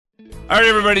All right,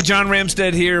 everybody, John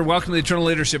Ramstead here. Welcome to the Eternal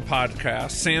Leadership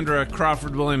Podcast. Sandra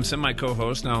Crawford Williams, my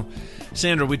co-host. Now,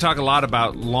 Sandra, we talk a lot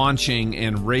about launching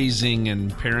and raising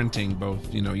and parenting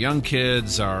both, young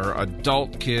kids, our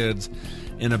adult kids,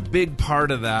 and a big part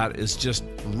of that is just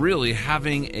really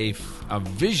having a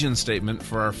vision statement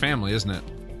for our family, isn't it?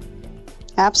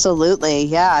 Absolutely,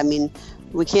 yeah. I mean,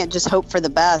 we can't just hope for the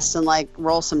best and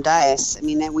roll some dice. I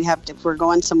mean, we have to. If we're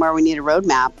going somewhere, we need a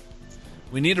roadmap.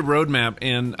 We need a roadmap,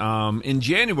 and in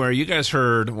January, you guys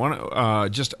heard one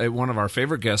of our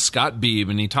favorite guests, Scott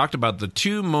Beebe, and he talked about the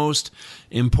two most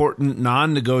important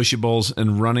non-negotiables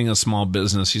in running a small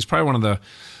business. He's probably one of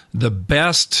the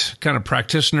best kind of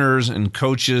practitioners and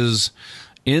coaches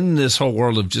in this whole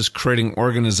world of just creating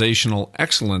organizational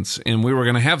excellence. And we were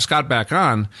going to have Scott back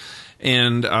on,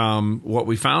 and what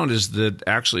we found is that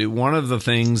actually one of the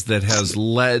things that has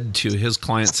led to his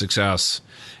client success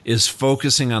is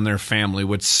focusing on their family,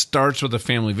 which starts with a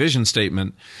family vision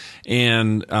statement.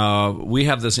 And we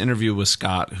have this interview with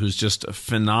Scott, who's just a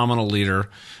phenomenal leader.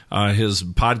 His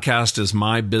podcast is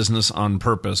My Business on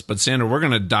Purpose. But Sandra, we're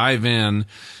going to dive in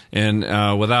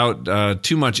and without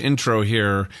too much intro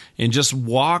here and just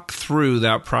walk through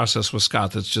that process with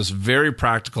Scott that's just very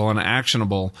practical and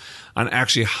actionable on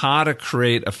actually how to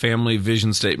create a family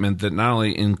vision statement that not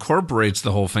only incorporates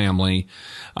the whole family,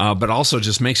 but also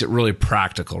just makes it really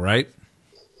practical, right?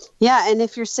 Yeah, and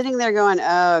if you're sitting there going,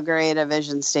 "Oh, great, a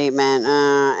vision statement,"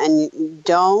 and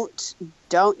don't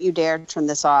you dare turn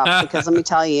this off, because let me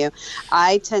tell you,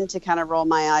 I tend to kind of roll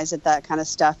my eyes at that kind of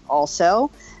stuff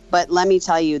also. But let me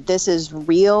tell you, this is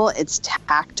real. It's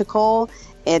tactical.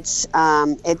 It's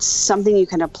something you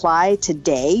can apply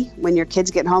today when your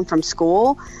kids get home from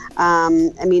school. I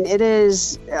mean, it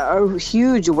is a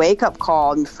huge wake-up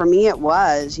call. For me, it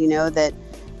was, that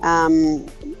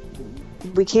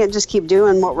we can't just keep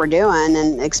doing what we're doing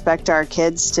and expect our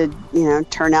kids to,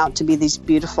 turn out to be these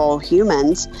beautiful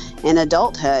humans in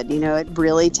adulthood. It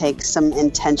really takes some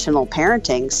intentional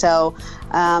parenting. So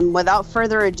without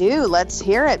further ado, let's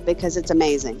hear it, because it's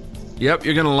amazing. Yep,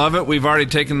 you're going to love it. We've already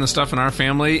taken the stuff in our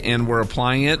family and we're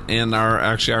applying it, and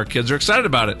our kids are excited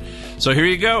about it. So here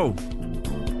you go.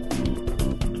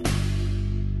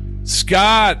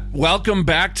 Scott, welcome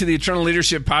back to the Eternal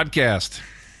Leadership Podcast.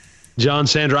 John,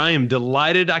 Sandra, I am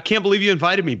delighted. I can't believe you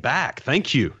invited me back.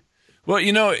 Thank you. Well,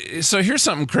 so here's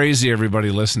something crazy,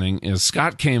 everybody listening, is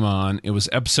Scott came on. It was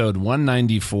episode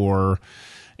 194.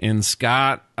 And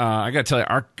Scott, I got to tell you,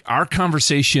 our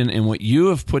conversation and what you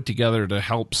have put together to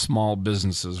help small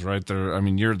businesses right there. I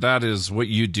mean, that is what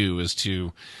you do, is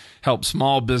to help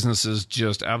small businesses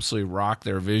just absolutely rock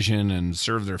their vision and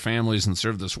serve their families and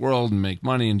serve this world and make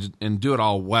money and do it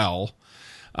all well.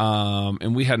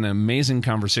 And we had an amazing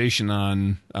conversation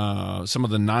on some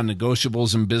of the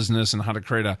non-negotiables in business and how to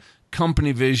create a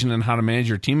company vision and how to manage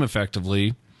your team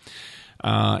effectively.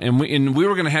 And we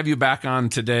were going to have you back on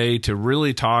today to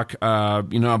really talk,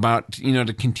 about,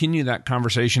 to continue that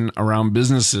conversation around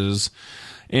businesses.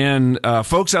 And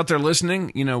folks out there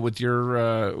listening, with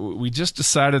we just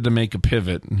decided to make a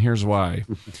pivot, and here's why.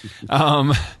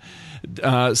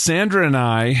 Sandra and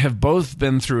I have both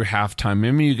been through Halftime.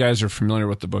 Maybe you guys are familiar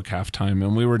with the book Halftime,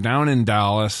 and we were down in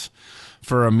Dallas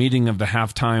for a meeting of the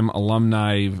Halftime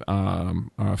Alumni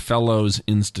Fellows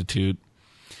Institute.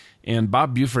 And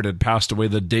Bob Buford had passed away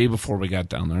the day before we got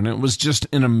down there. And it was just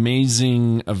an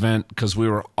amazing event because we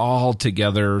were all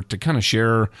together to kind of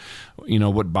share,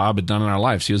 what Bob had done in our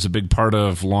lives. He was a big part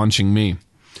of launching me.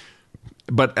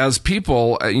 But as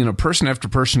people, person after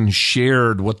person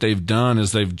shared what they've done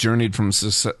as they've journeyed from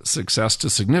success to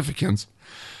significance,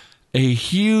 a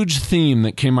huge theme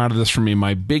that came out of this for me,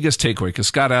 my biggest takeaway, because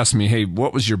Scott asked me, hey,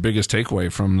 what was your biggest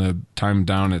takeaway from the time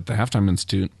down at the Halftime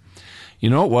Institute? You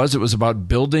know what it was? It was about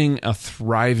building a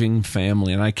thriving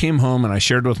family. And I came home and I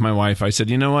shared with my wife. I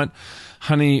said, you know what,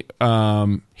 honey,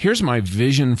 here's my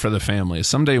vision for the family.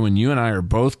 Someday when you and I are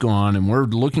both gone and we're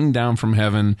looking down from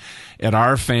heaven at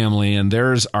our family, and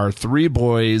there's our three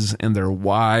boys and their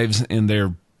wives and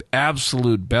their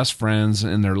absolute best friends,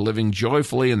 and they're living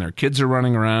joyfully, and their kids are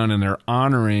running around, and they're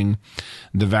honoring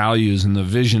the values and the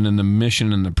vision and the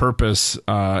mission and the purpose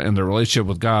and the relationship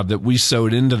with God that we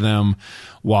sowed into them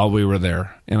while we were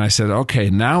there. And I said, okay,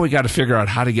 now we got to figure out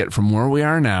how to get from where we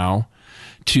are now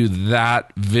to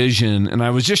that vision. And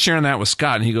I was just sharing that with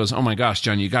Scott, and he goes, oh my gosh,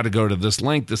 John, you got to go to this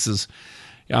link. This is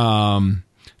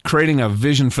creating a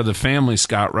vision for the family,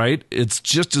 Scott, right? It's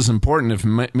just as important, if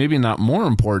maybe not more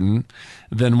important,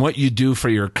 than what you do for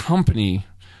your company.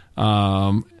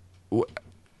 What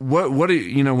do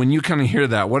you, when you kind of hear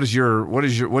that,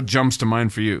 what jumps to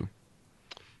mind for you?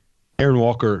 Aaron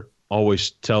Walker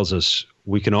always tells us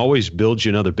we can always build you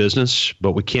another business,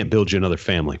 but we can't build you another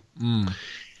family.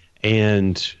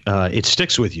 And it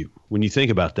sticks with you when you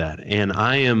think about that. And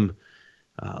I am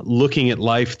looking at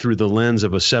life through the lens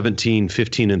of a 17,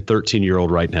 15, and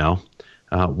 13-year-old right now.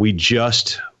 We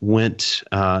just went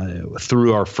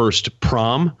through our first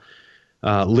prom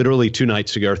literally 2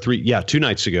 nights ago, 2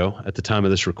 nights ago at the time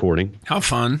of this recording. How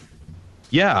fun.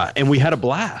 Yeah, and we had a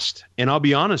blast. And I'll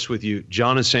be honest with you,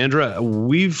 John and Sandra,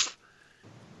 we've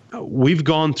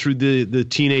gone through the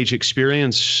teenage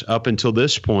experience up until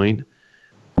this point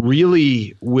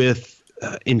really with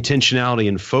intentionality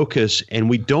and focus, and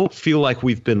we don't feel like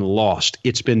we've been lost.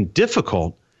 It's been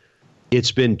difficult.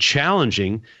 It's been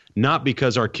challenging, not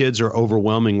because our kids are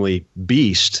overwhelmingly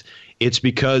beasts. It's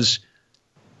because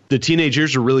the teenage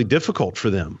years are really difficult for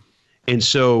them. And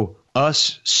so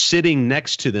us sitting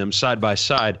next to them side by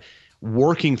side,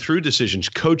 working through decisions,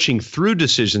 coaching through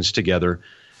decisions together,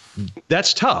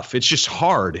 that's tough. It's just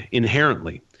hard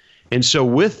inherently. And so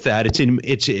with that,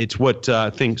 it's what I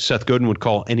think Seth Godin would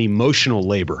call an emotional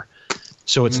labor.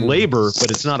 So it's labor,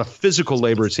 but it's not a physical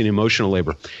labor. It's an emotional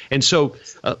labor. And so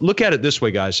look at it this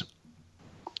way, guys.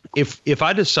 If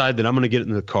I decide that I'm going to get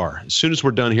in the car, as soon as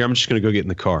we're done here, I'm just going to go get in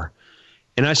the car.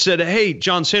 And I said, hey,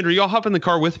 John, Sandra, y'all hop in the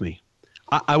car with me.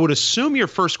 I would assume your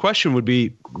first question would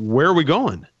be, where are we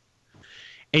going?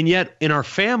 And yet in our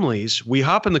families, we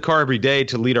hop in the car every day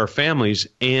to lead our families.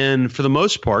 And for the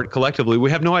most part, collectively, we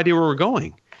have no idea where we're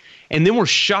going. And then we're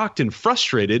shocked and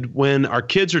frustrated when our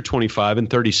kids are 25 and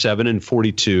 37 and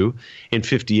 42 and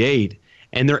 58,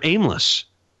 and they're aimless.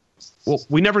 Well,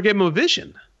 we never gave them a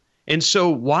vision. And so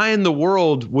why in the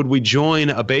world would we join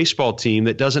a baseball team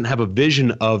that doesn't have a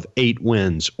vision of 8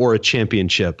 wins or a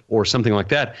championship or something like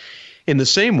that? In the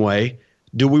same way,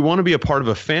 do we want to be a part of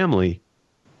a family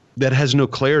that has no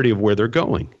clarity of where they're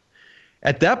going?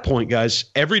 At that point, guys,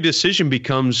 every decision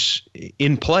becomes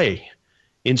in play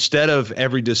instead of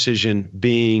every decision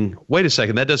being, wait a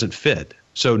second, that doesn't fit.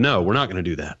 So no, we're not going to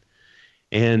do that.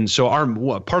 And so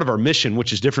part of our mission,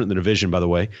 which is different than a vision, by the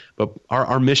way, but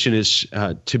our mission is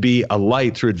to be a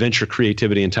light through adventure,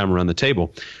 creativity, and time around the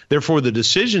table. Therefore, the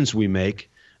decisions we make,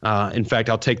 in fact,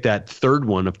 I'll take that third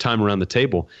one of time around the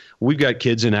table. We've got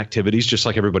kids in activities just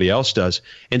like everybody else does.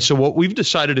 And so what we've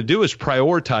decided to do is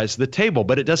prioritize the table,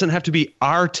 but it doesn't have to be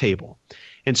our table.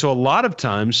 And so a lot of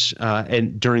times,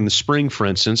 and during the spring, for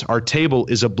instance, our table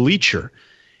is a bleacher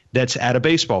that's at a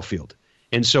baseball field.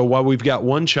 And so while we've got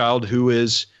one child who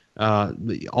is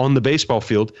on the baseball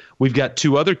field, we've got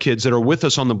 2 other kids that are with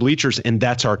us on the bleachers, and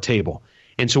that's our table.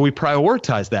 And so we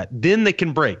prioritize that. Then they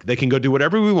can break. They can go do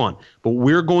whatever we want. But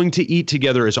we're going to eat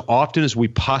together as often as we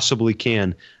possibly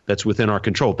can. That's within our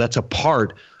control. That's a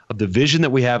part of the vision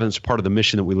that we have, and it's part of the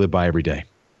mission that we live by every day.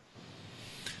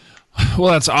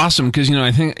 Well, that's awesome because,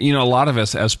 I think, a lot of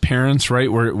us as parents, right,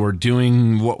 we're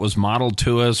doing what was modeled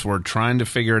to us. We're trying to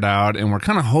figure it out, and we're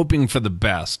kind of hoping for the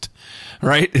best,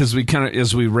 right, as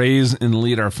we raise and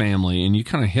lead our family. And you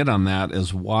kind of hit on that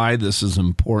as why this is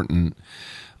important.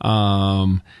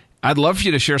 I'd love for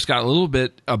you to share, Scott, a little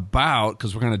bit about,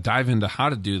 because we're going to dive into how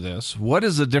to do this. What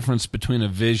is the difference between a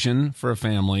vision for a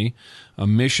family, the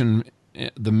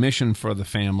mission for the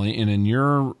family, and in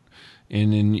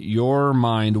your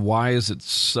mind, why is it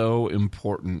so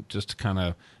important? Just to kind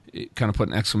of put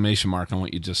an exclamation mark on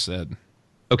what you just said.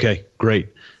 Okay, great.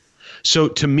 So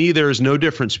to me, there is no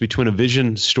difference between a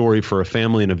vision story for a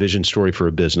family and a vision story for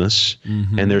a business.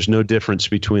 Mm-hmm. And there's no difference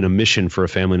between a mission for a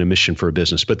family and a mission for a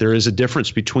business. But there is a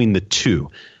difference between the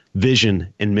two,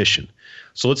 vision and mission.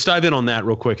 So let's dive in on that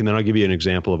real quick, and then I'll give you an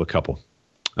example of a couple,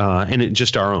 and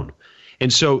just our own.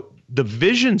 And so the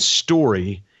vision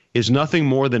story is nothing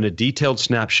more than a detailed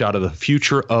snapshot of the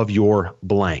future of your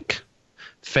blank.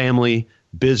 Family,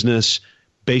 business,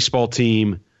 baseball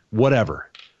team, whatever.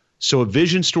 So a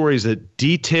vision story is a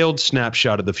detailed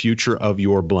snapshot of the future of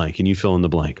your blank, and you fill in the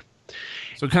blank.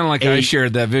 So kind of like I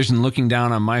shared that vision, looking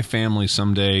down on my family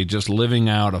someday, just living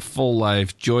out a full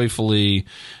life, joyfully,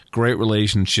 great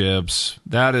relationships.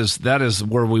 That is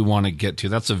where we want to get to.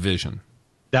 That's a vision.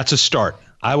 That's a start.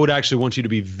 I would actually want you to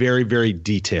be very, very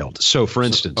detailed. So for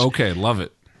instance. Okay, love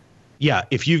it. Yeah,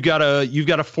 if you've got a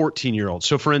 14-year-old.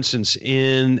 So for instance,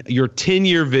 in your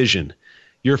 10-year vision,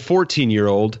 your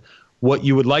 14-year-old, what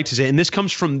you would like to say, and this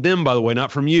comes from them, by the way,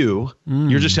 not from you.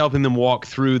 You're just helping them walk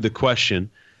through the question.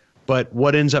 But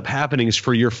what ends up happening is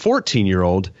for your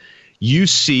 14-year-old, you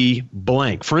see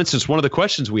blank. For instance, one of the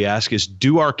questions we ask is,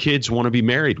 do our kids want to be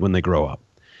married when they grow up?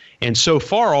 And so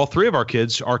far, all three of our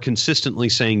kids are consistently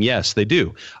saying, yes, they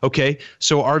do. Okay,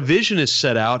 so our vision is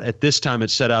set out. At this time,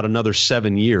 it's set out another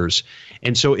 7 years.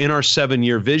 And so in our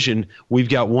 7-year vision, we've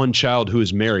got one child who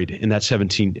is married in that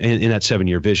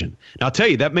 7-year vision. Now, I'll tell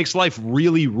you, that makes life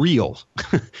really real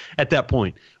at that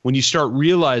point. When you start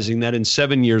realizing that in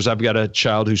 7 years, I've got a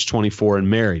child who's 24 and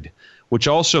married, which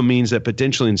also means that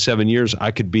potentially in 7 years,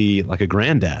 I could be like a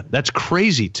granddad. That's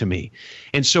crazy to me.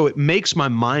 And so it makes my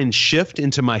mind shift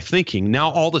into my thinking. Now,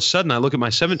 all of a sudden, I look at my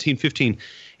 17, 15,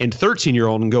 and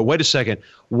 13-year-old and go, wait a second,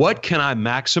 what can I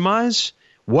maximize?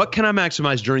 What can I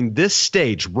maximize during this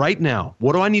stage right now?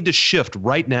 What do I need to shift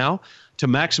right now to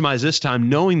maximize this time,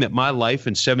 knowing that my life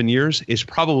in 7 years is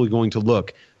probably going to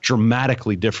look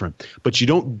dramatically different? But you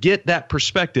don't get that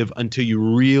perspective until you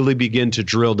really begin to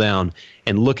drill down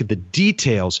and look at the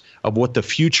details of what the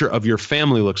future of your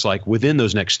family looks like within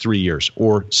those next 3 years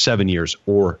or 7 years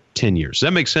or 10 years. Does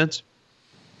that make sense?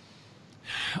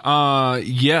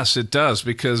 Yes, it does,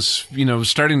 because,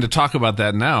 starting to talk about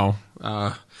that now,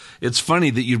 it's funny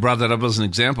that you brought that up as an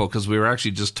example, because we were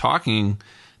actually just talking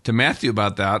to Matthew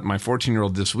about that, my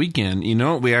 14-year-old, this weekend. You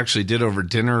know what we actually did over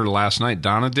dinner last night?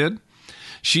 Donna did.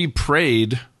 She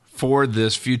prayed for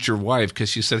this future wife because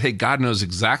she said, hey, God knows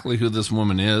exactly who this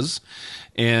woman is.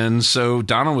 And so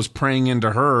Donna was praying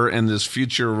into her and this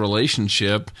future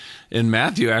relationship, and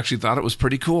Matthew actually thought it was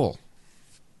pretty cool.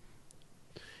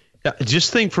 Yeah,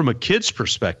 just think from a kid's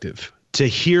perspective, to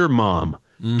hear mom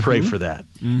pray for that.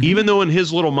 Even though in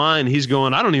his little mind, he's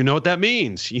going, I don't even know what that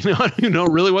means. I don't even know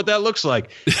really what that looks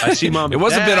like. I see mom. It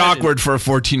was a bit awkward for a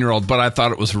 14-year-old, but I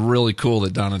thought it was really cool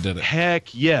that Donna did it.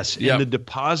 Heck yes. Yep. And the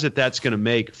deposit that's going to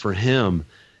make for him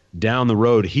down the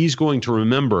road, he's going to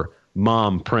remember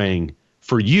mom praying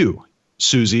for you,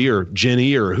 Susie or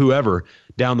Jenny or whoever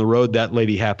down the road that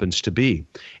lady happens to be.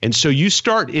 And so you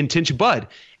start intention. But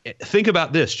think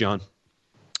about this, John.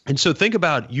 And so think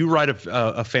about, you write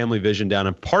a family vision down,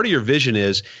 and part of your vision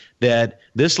is that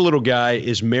this little guy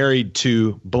is married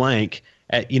to blank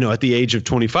at the age of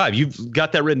 25. You've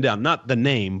got that written down, not the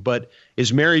name, but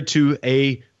is married to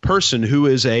a person who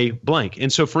is a blank.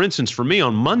 And so, for instance, for me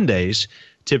on Mondays,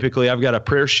 typically I've got a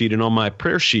prayer sheet, and on my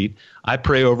prayer sheet, I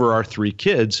pray over our 3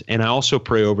 kids, and I also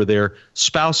pray over their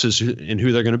spouses and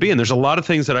who they're going to be. And there's a lot of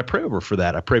things that I pray over for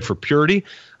that. I pray for purity.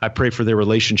 I pray for their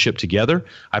relationship together.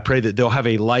 I pray that they'll have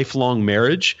a lifelong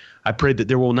marriage. I pray that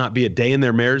there will not be a day in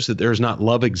their marriage that there is not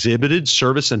love exhibited,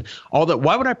 service, and all that.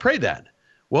 Why would I pray that?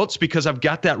 Well, it's because I've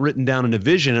got that written down in a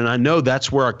vision, and I know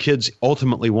that's where our kids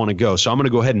ultimately want to go. So I'm going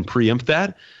to go ahead and preempt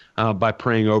that by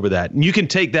praying over that. And you can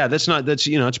take that. It's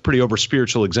a pretty over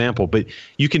spiritual example, but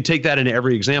you can take that into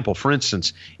every example. For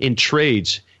instance, in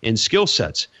trades, in skill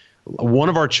sets, one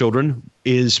of our children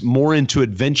is more into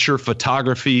adventure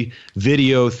photography,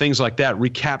 video, things like that,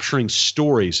 recapturing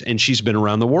stories, and she's been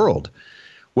around the world.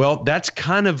 Well, that's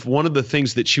kind of one of the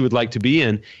things that she would like to be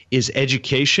in, is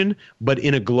education, but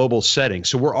in a global setting.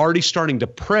 So we're already starting to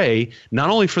pray not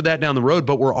only for that down the road,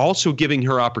 but we're also giving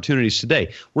her opportunities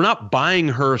today. We're not buying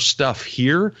her stuff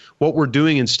here. What we're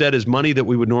doing instead is money that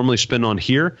we would normally spend on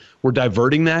here. We're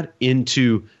diverting that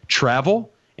into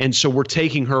travel. And so we're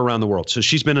taking her around the world. So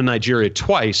she's been in Nigeria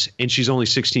twice, and she's only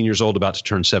 16 years old, about to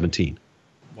turn 17.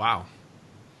 Wow.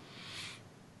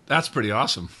 That's pretty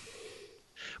awesome.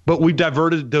 But we've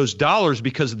diverted those dollars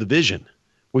because of the vision.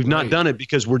 We've not done it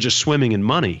because we're just swimming in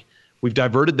money. We've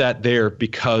diverted that there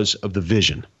because of the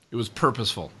vision. It was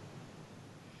purposeful.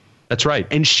 That's right.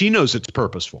 And she knows it's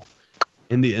purposeful.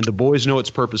 And the boys know it's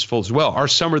purposeful as well. Our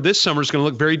summer this summer is going to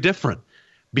look very different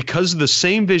because of the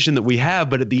same vision that we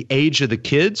have, but at the age of the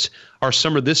kids. Our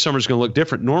summer this summer is going to look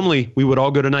different. Normally, we would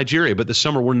all go to Nigeria, but this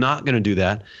summer we're not going to do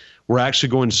that. We're actually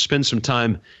going to spend some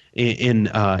time in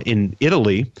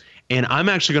Italy. And I'm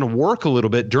actually going to work a little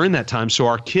bit during that time so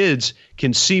our kids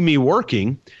can see me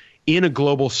working in a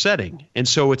global setting. And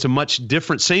so it's a much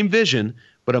different, same vision,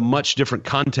 but a much different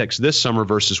context this summer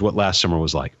versus what last summer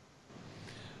was like.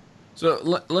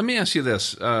 So let me ask you this,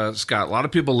 Scott. A lot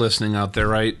of people listening out there,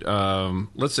 right?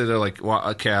 Let's say they're like, well,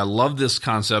 okay, I love this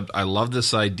concept. I love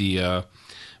this idea.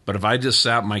 But if I just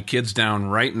sat my kids down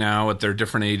right now at their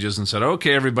different ages and said,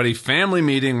 okay, everybody, family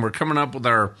meeting, we're coming up with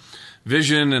our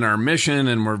vision and our mission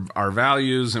and our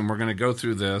values, and we're going to go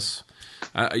through this.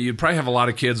 You'd probably have a lot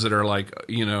of kids that are like,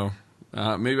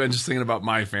 maybe I'm just thinking about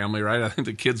my family, right? I think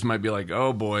the kids might be like,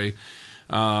 oh boy,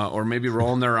 or maybe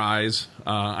rolling their eyes.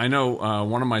 I know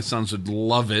one of my sons would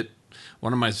love it.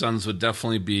 One of my sons would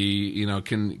definitely be,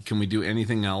 can we do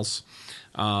anything else?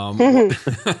 What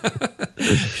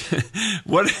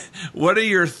are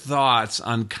your thoughts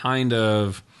on kind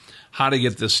of how to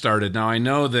get this started? Now, I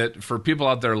know that for people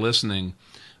out there listening,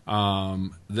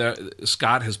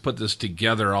 Scott has put this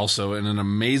together also in an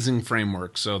amazing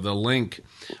framework. So the link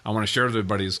I want to share with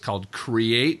everybody is called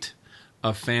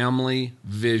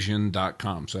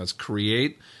createafamilyvision.com. So that's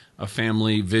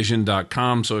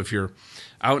createafamilyvision.com. So if you're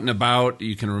out and about,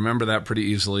 you can remember that pretty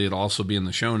easily. It'll also be in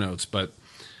the show notes. But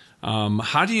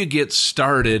how do you get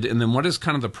started? And then what does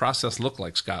kind of the process look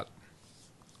like, Scott?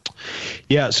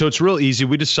 Yeah, so it's real easy.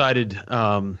 We decided,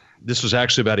 this was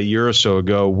actually about a year or so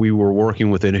ago, we were working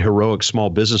with a heroic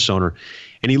small business owner,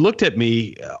 and he looked at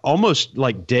me almost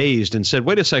like dazed and said,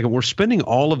 wait a second, we're spending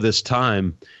all of this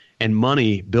time and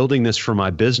money building this for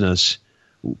my business.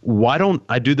 Why don't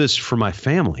I do this for my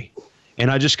family? And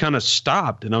I just kind of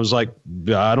stopped and I was like,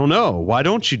 I don't know. Why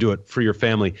don't you do it for your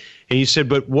family? And he said,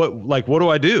 but what do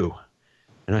I do?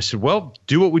 And I said, well,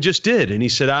 do what we just did. And he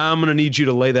said, I'm going to need you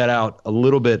to lay that out a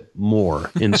little bit more.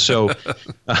 And so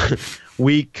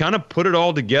we kind of put it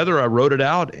all together. I wrote it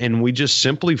out and we just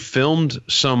simply filmed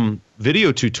some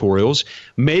video tutorials,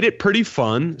 made it pretty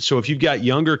fun. So if you've got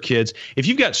younger kids, if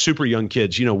you've got super young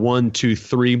kids, 1, 2,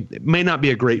 3, it may not be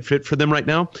a great fit for them right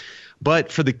now.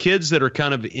 But for the kids that are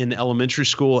kind of in elementary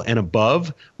school and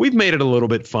above, we've made it a little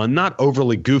bit fun, not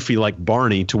overly goofy like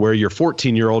Barney to where your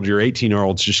 14-year-old, your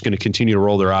 18-year-old's just going to continue to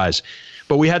roll their eyes.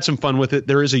 But we had some fun with it.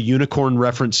 There is a unicorn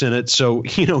reference in it. So,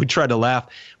 we tried to laugh.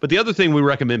 But the other thing we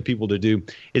recommend people to do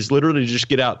is literally just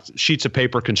get out sheets of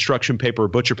paper, construction paper,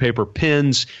 butcher paper,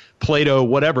 pens, Play-Doh,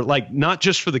 whatever. Like not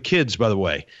just for the kids, by the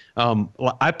way.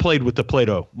 I played with the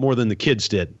Play-Doh more than the kids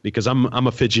did because I'm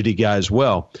a fidgety guy as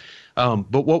well.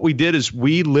 But what we did is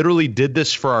we literally did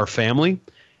this for our family.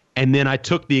 And then I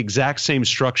took the exact same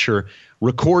structure,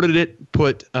 recorded it,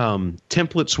 put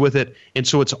templates with it. And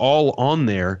so it's all on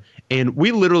there. And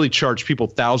we literally charge people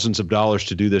thousands of dollars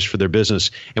to do this for their business.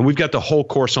 And we've got the whole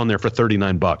course on there for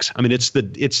 $39. I mean, it's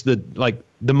the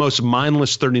most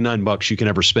mindless $39 you can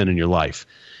ever spend in your life.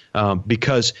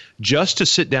 Because just to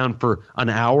sit down for an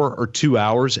hour or 2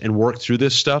 hours and work through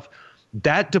this stuff,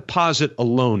 that deposit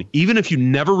alone, even if you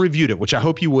never reviewed it, which I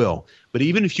hope you will, but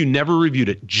even if you never reviewed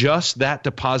it, just that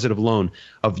deposit alone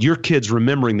of your kids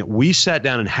remembering that we sat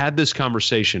down and had this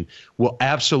conversation will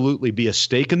absolutely be a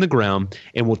stake in the ground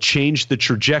and will change the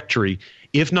trajectory,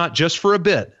 if not just for a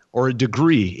bit or a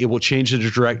degree, it will change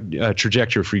the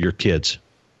trajectory for your kids.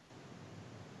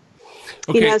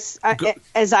 Okay.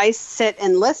 As I sit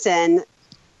and listen,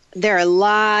 there are a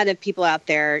lot of people out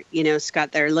there,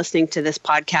 Scott, that are listening to this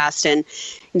podcast and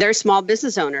they're small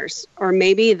business owners, or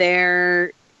maybe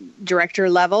they're director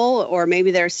level, or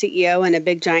maybe they're CEO in a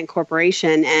big giant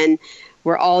corporation, and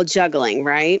we're all juggling,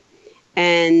 right?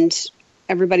 And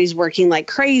everybody's working like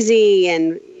crazy.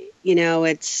 And,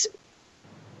 it's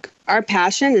our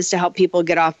passion is to help people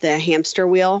get off the hamster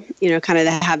wheel, kind of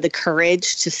have the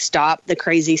courage to stop the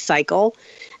crazy cycle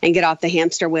and get off the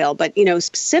hamster wheel. But,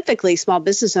 specifically small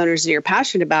business owners that you're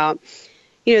passionate about,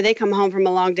 they come home from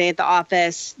a long day at the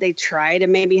office. They try to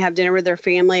maybe have dinner with their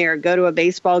family or go to a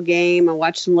baseball game and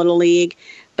watch some Little League.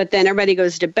 But then everybody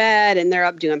goes to bed and they're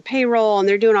up doing payroll and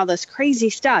they're doing all this crazy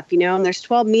stuff, and there's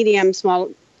 12 million small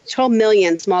to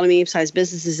medium-sized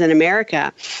businesses in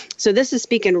America. So this is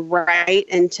speaking right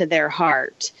into their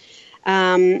heart.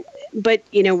 But,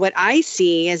 what I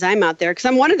see as I'm out there, because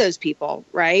I'm one of those people,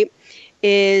 right,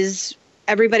 is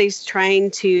everybody's trying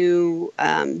to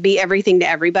be everything to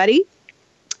everybody.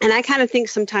 And I kind of think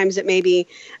sometimes that maybe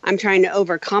I'm trying to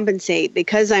overcompensate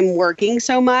because I'm working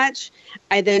so much.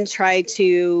 I then try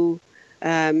to,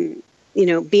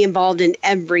 be involved in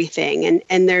everything.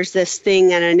 And there's this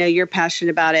thing, and I know you're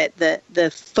passionate about it, the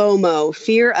FOMO,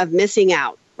 fear of missing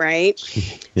out, right?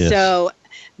 Yes. So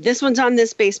this one's on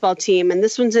this baseball team, and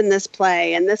this one's in this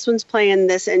play, and this one's playing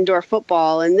this indoor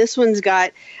football, and this one's got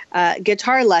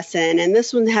guitar lesson, and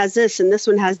this one has this, and this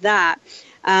one has that.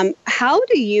 How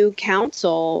do you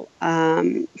counsel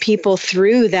people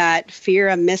through that fear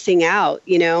of missing out?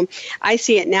 I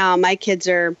see it now. My kids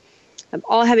are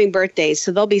all having birthdays,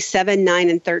 so they'll be 7, 9,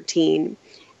 and 13.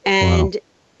 And,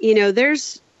 wow.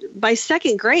 There's by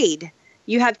second grade,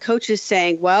 you have coaches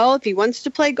saying, well, if he wants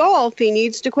to play golf, he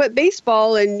needs to quit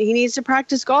baseball and he needs to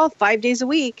practice golf 5 days a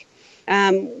week.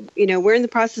 We're in the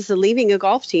process of leaving a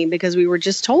golf team because we were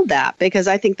just told that, because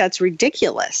I think that's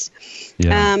ridiculous.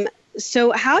 Yeah.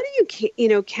 So how do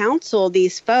you, counsel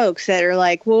these folks that are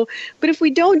like, well, but if we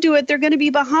don't do it, they're going to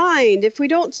be behind. If we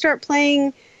don't start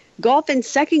playing golf in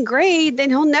second grade, then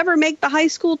he'll never make the high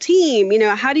school team.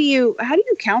 How do you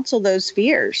counsel those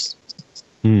fears?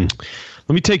 Let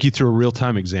me take you through a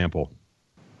real-time example.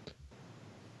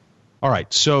 All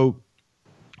right. So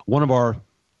one of our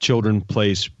children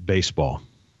plays baseball,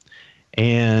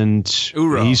 and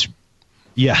he's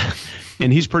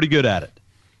pretty good at it.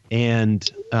 And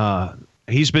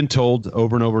he's been told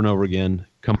over and over and over again,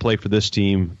 come play for this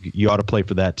team. You ought to play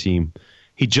for that team.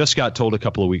 He just got told a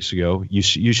couple of weeks ago, you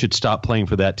should stop playing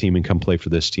for that team and come play for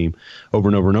this team over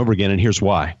and over and over again. And here's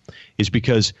why. Is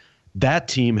because that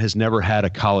team has never had a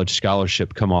college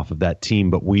scholarship come off of that team,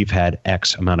 but we've had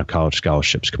X amount of college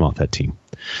scholarships come off that team.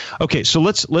 Okay, so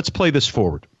let's play this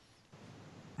forward.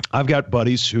 I've got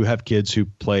buddies who have kids who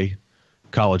play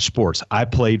college sports. I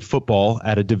played football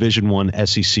at a Division I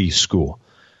SEC school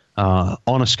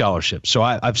on a scholarship. So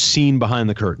I've seen behind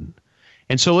the curtain.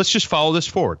 And so let's just follow this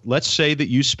forward. Let's say that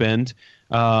you spend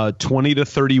 20 to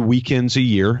 30 weekends a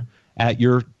year at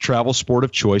your travel sport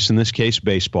of choice, in this case,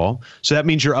 baseball. So that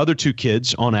means your other two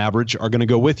kids, on average, are going to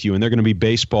go with you, and they're going to be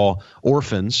baseball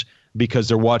orphans because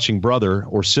they're watching brother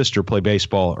or sister play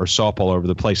baseball or softball all over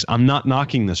the place. I'm not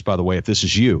knocking this, by the way, if this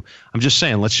is you. I'm just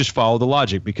saying, let's just follow the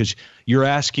logic, because you're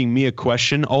asking me a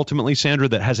question, ultimately, Sandra,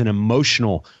 that has an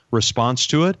emotional response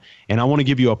to it, and I want to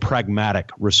give you a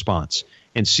pragmatic response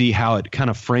and see how it kind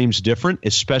of frames different,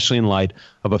 especially in light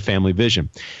of a family vision.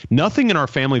 Nothing in our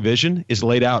family vision is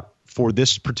laid out for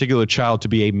this particular child to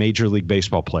be a Major League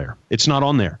Baseball player. It's not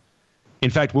on there.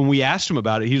 In fact, when we asked him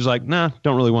about it, he was like, nah,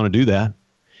 don't really want to do that.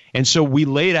 And so we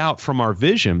laid out from our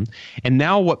vision, and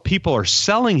now what people are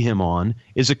selling him on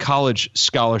is a college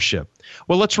scholarship.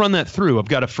 Well, let's run that through. I've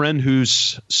got a friend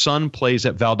whose son plays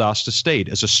at Valdosta State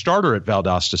as a starter at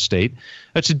Valdosta State.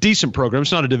 That's a decent program.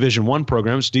 It's not a Division I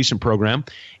program. It's a decent program.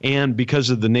 And because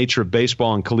of the nature of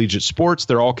baseball and collegiate sports,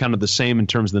 they're all kind of the same in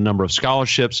terms of the number of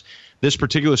scholarships. This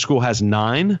particular school has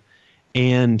 9,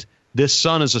 and this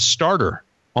son is a starter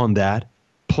on that.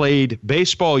 Played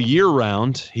baseball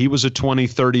year-round. He was a 20,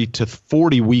 30 to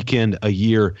 40 weekend a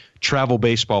year travel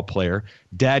baseball player.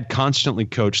 Dad constantly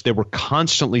coached. They were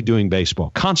constantly doing baseball,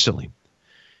 constantly.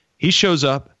 He shows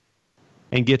up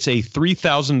and gets a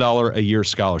 $3,000 a year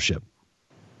scholarship.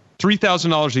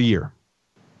 $3,000 a year.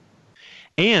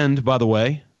 And, by the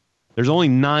way, there's only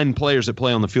 9 players that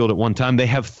play on the field at one time. They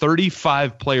have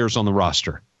 35 players on the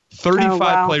roster.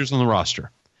 35 players on the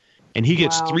roster. And he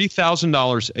gets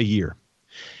 $3,000 a year.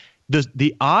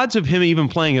 The odds of him even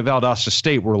playing at Valdosta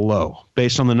State were low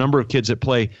based on the number of kids that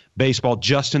play baseball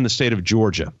just in the state of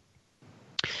Georgia.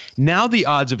 Now the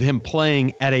odds of him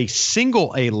playing at a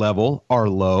single A level are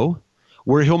low,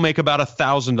 where he'll make about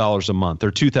 $1,000 a month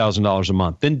or $2,000 a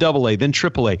month, then double A, then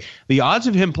triple A. The odds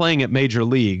of him playing at major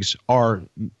leagues are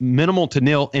minimal to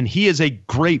nil, and he is a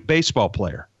great baseball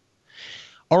player.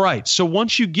 All right, so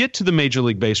once you get to the Major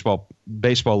League Baseball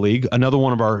League, another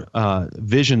one of our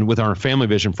vision with our family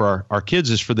vision for our kids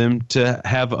is for them to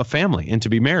have a family and to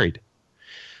be married.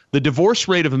 The divorce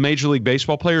rate of a Major League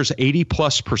Baseball player is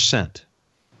 80+%.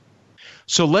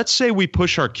 So let's say we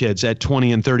push our kids at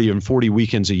 20 and 30 and 40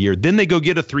 weekends a year. Then they go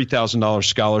get a $3,000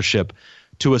 scholarship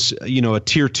to a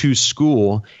tier 2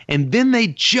 school, and then they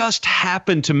just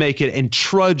happen to make it and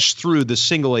trudge through the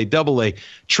single A, double A,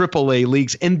 triple A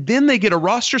leagues, and then they get a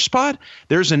roster spot.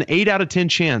 There's an 8 out of 10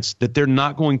 chance that they're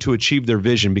not going to achieve their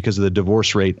vision because of the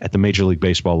divorce rate at the Major League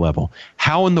Baseball level.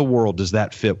 How in the world does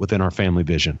that fit within our family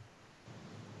vision?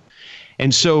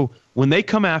 And so when they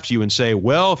come after you and say,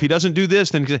 well, if he doesn't do this,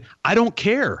 then I don't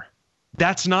care.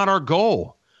 That's not our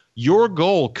goal. Your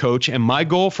goal, coach, and my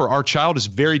goal for our child is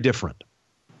very different.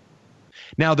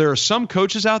 Now, there are some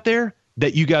coaches out there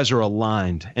that you guys are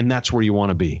aligned, and that's where you want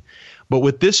to be. But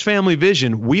with this family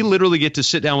vision, we literally get to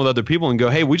sit down with other people and go,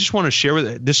 hey, we just want to share with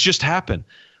it. This just happened.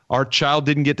 Our child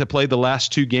didn't get to play the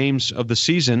last 2 games of the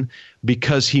season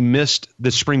because he missed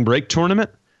the spring break tournament.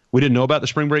 We didn't know about the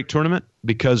spring break tournament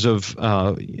because of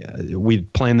we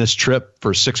planned this trip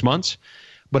for 6 months.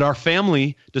 But our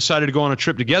family decided to go on a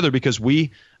trip together because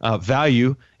we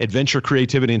value adventure,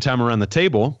 creativity, and time around the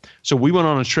table. So we went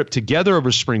on a trip together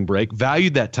over spring break,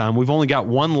 valued that time. We've only got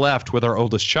 1 left with our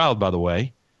oldest child, by the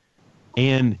way.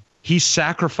 And he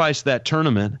sacrificed that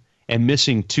tournament and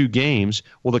missing 2 games.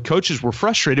 Well, the coaches were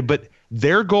frustrated, but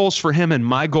their goals for him and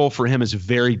my goal for him is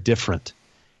very different.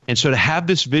 And so to have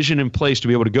this vision in place, to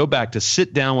be able to go back, to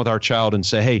sit down with our child and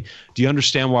say, hey, do you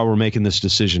understand why we're making this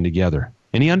decision together?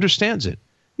 And he understands it.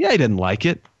 Yeah, he didn't like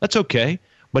it. That's okay.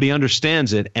 But he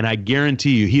understands it, and I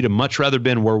guarantee you he'd have much rather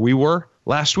been where we were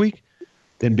last week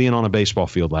than being on a baseball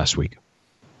field last week.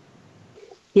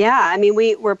 Yeah, I mean,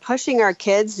 we're pushing our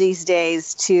kids these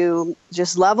days to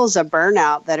just levels of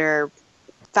burnout that are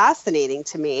fascinating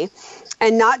to me,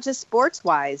 and not just sports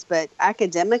wise, but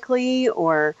academically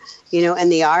or, in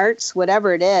the arts,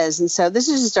 whatever it is. And so this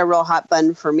is just a real hot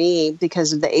button for me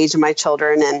because of the age of my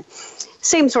children, and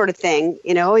same sort of thing.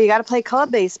 You got to play club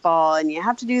baseball and you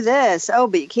have to do this. Oh,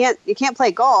 but you can't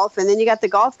play golf. And then you got the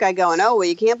golf guy going, oh, well,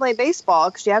 you can't play baseball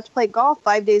because you have to play golf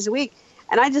 5 days a week.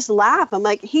 And I just laugh. I'm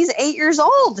like, he's 8 years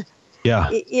old.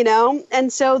 Yeah.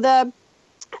 And so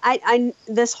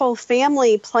this whole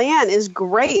family plan is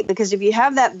great, because if you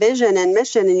have that vision and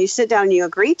mission and you sit down and you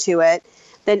agree to it,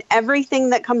 then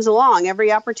everything that comes along,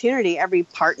 every opportunity, every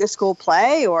part in a school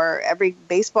play or every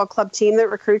baseball club team that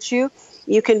recruits you,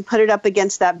 you can put it up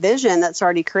against that vision that's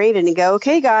already created and go,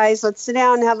 okay, guys, let's sit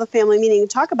down and have a family meeting and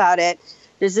talk about it.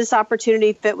 Does this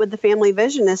opportunity fit with the family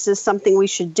vision? Is this something we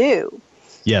should do?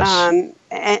 Yes.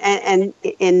 And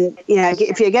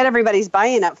if you get everybody's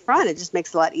buy-in up front, it just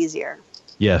makes it a lot easier.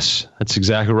 Yes, that's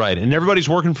exactly right. And everybody's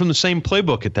working from the same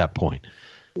playbook at that point.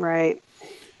 Right.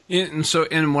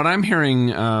 And what I'm hearing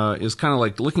is kind of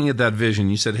like looking at that vision.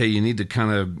 You said, hey, you need to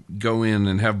kind of go in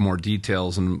and have more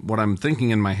details. And what I'm thinking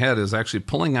in my head is actually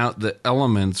pulling out the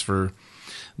elements for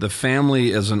the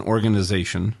family as an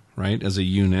organization, right, as a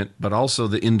unit, but also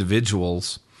the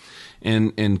individuals,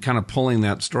 and kind of pulling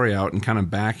that story out and kind of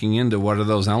backing into what are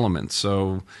those elements.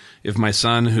 So if my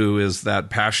son, who is that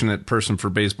passionate person for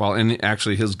baseball, and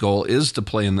actually his goal is to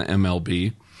play in the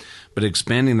MLB, but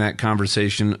expanding that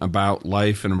conversation about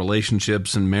life and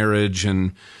relationships and marriage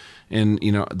and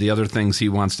the other things he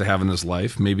wants to have in his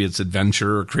life, maybe it's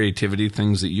adventure or creativity,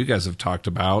 things that you guys have talked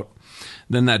about,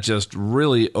 then that just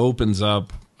really opens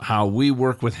up how we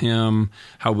work with him,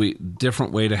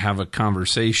 different way to have a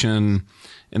conversation.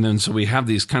 And then so we have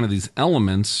these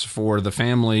elements for the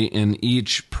family and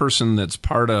each person that's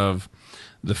part of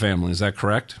the family. Is that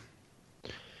correct?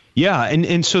 Yeah.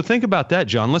 And so think about that,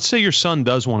 John. Let's say your son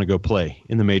does want to go play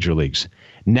in the major leagues.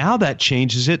 Now that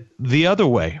changes it the other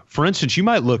way. For instance, you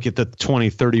might look at the 20,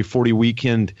 30, 40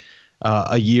 weekend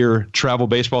a year travel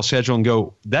baseball schedule and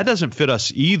go, that doesn't fit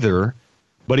us either,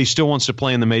 but he still wants to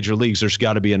play in the major leagues. There's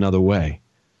got to be another way.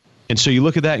 And so you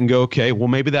look at that and go, okay, well,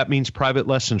 maybe that means private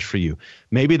lessons for you.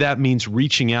 Maybe that means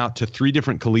reaching out to 3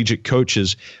 different collegiate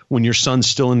coaches when your son's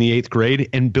still in the 8th grade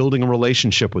and building a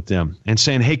relationship with them and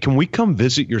saying, hey, can we come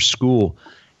visit your school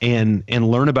and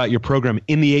learn about your program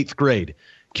in the 8th grade?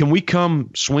 Can we come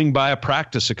swing by a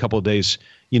practice a couple of days,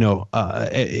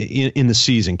 in the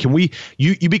season? Can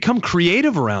you become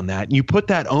creative around that, and you put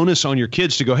that onus on your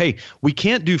kids to go, hey, we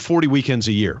can't do 40 weekends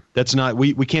a year. That's not,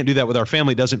 we can't do that with our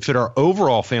family. It doesn't fit our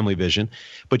overall family vision,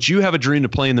 but you have a dream to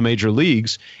play in the major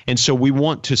leagues. And so we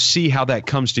want to see how that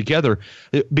comes together,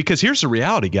 because here's the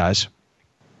reality, guys.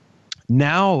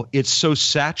 Now it's so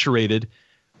saturated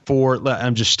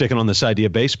I'm just sticking on this idea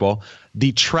of baseball.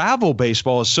 The travel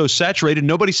baseball is so saturated,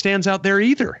 nobody stands out there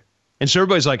either. And so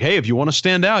everybody's like, hey, if you want to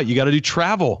stand out, you got to do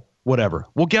travel, whatever.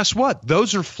 Well, guess what?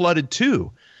 Those are flooded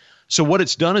too. So what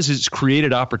it's done is it's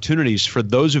created opportunities for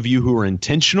those of you who are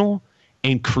intentional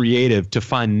and creative to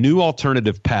find new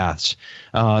alternative paths.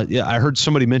 I heard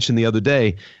somebody mention the other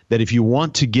day that if you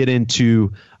want to get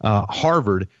into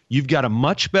Harvard, you've got a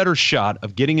much better shot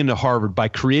of getting into Harvard by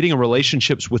creating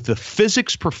relationships with the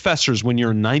physics professors when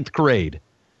you're in 9th grade,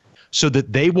 so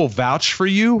that they will vouch for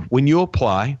you when you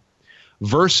apply,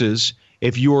 versus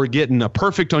if you're getting a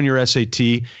perfect on your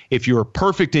SAT, if you're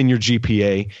perfect in your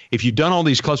GPA, if you've done all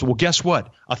these classes, well, guess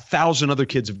what? 1,000 other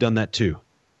kids have done that too.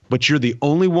 But you're the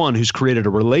only one who's created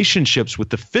relationships with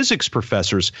the physics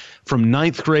professors from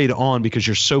 9th grade on because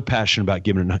you're so passionate about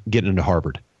getting into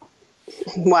Harvard.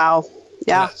 Wow.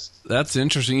 Yeah. That's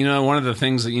interesting. One of the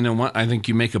things that, I think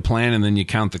you make a plan and then you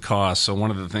count the cost. So one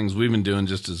of the things we've been doing,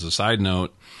 just as a side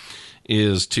note,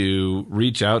 is to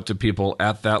reach out to people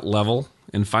at that level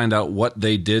and find out what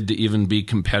they did to even be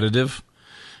competitive.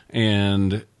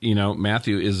 And,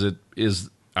 Matthew,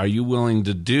 are you willing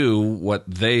to do what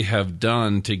they have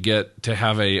done to get to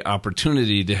have a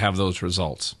opportunity to have those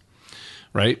results?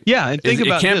 Right? Yeah, and think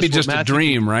about it. Can't this, be just a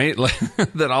dream, right?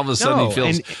 That all of a sudden he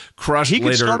feels crushed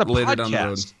later down the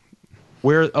road.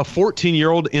 Where a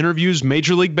 14-year-old interviews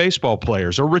Major League Baseball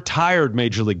players or retired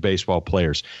Major League Baseball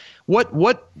players. What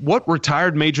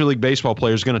retired Major League Baseball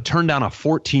player is going to turn down a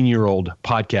 14-year-old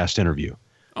podcast interview?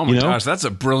 Oh my gosh, that's a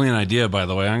brilliant idea, by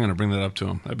the way. I'm going to bring that up to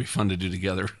him. That'd be fun to do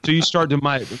together. So you start to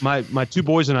my 2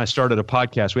 boys and I started a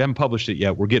podcast. We haven't published it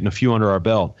yet. We're getting a few under our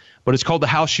belt, but it's called the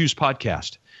House Shoes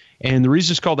Podcast. And the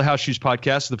reason it's called the House Shoes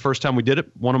Podcast, the first time we did it,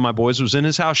 one of my boys was in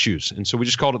his house shoes. And so we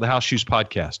just called it the House Shoes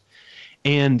Podcast.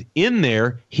 And in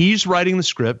there, he's writing the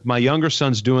script. My younger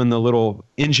son's doing the little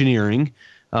engineering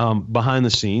behind the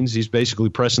scenes. He's basically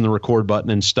pressing the record button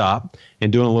and stop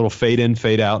and doing a little fade in,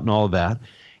 fade out and all of that.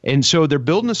 And so they're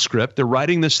building a script. They're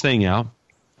writing this thing out.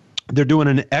 They're doing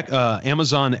an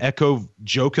Amazon Echo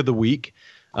joke of the week.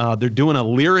 They're doing a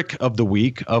lyric of the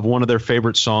week of one of their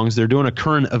favorite songs. They're doing a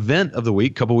current event of the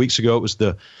week. A couple weeks ago, it was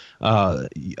the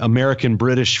American,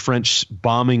 British, French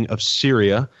bombing of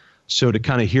Syria. So to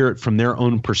kind of hear it from their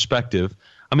own perspective.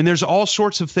 I mean, there's all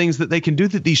sorts of things that they can do,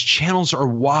 that these channels are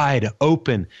wide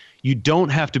open. You don't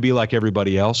have to be like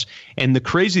everybody else. And the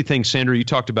crazy thing, Sandra, you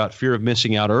talked about fear of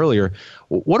missing out earlier.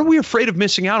 What are we afraid of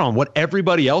missing out on? What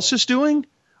everybody else is doing?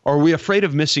 Or are we afraid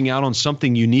of missing out on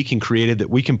something unique and creative that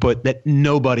we can put that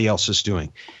nobody else is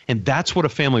doing? And that's what a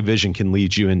family vision can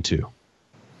lead you into.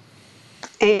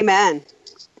 Amen.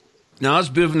 Now,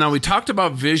 we talked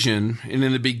about vision, and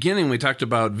in the beginning we talked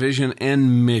about vision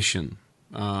and mission.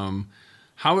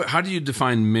 How do you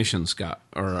define mission, Scott?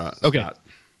 Okay. Scott?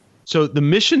 So the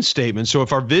mission statement, so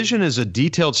if our vision is a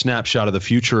detailed snapshot of the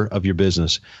future of your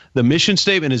business, the mission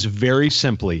statement is very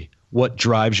simply what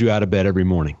drives you out of bed every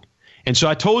morning. And so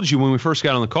I told you when we first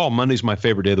got on the call, Monday's my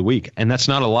favorite day of the week. And that's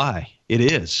not a lie. It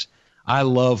is. I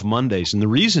love Mondays. And the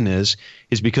reason is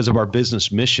because of our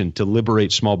business mission to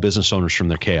liberate small business owners from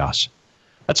their chaos.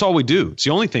 That's all we do. It's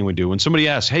the only thing we do. When somebody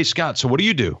asks, hey, Scott, so what do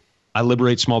you do? I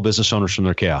liberate small business owners from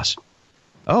their chaos.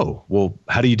 Oh, well,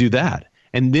 how do you do that?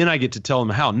 And then I get to tell them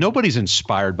how. Nobody's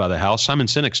inspired by the how. Simon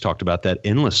Sinek's talked about that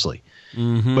endlessly.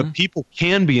 Mm-hmm. But people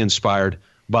can be inspired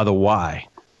by the why.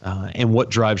 And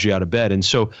what drives you out of bed. And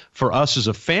so for us as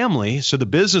a family, so the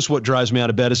business, what drives me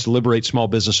out of bed is to liberate small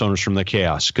business owners from the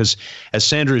chaos. Because as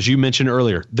Sandra, as you mentioned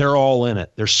earlier, they're all in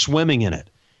it. They're swimming in it.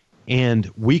 And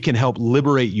we can help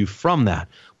liberate you from that.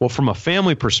 Well, from a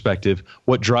family perspective,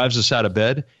 what drives us out of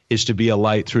bed is to be a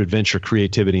light through adventure,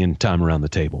 creativity, and time around the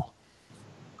table.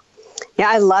 Yeah,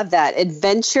 I love that.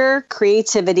 Adventure,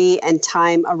 creativity, and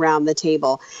time around the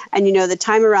table. And, you know, the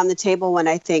time around the table, when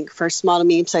I think for small to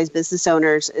medium-sized business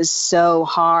owners, is so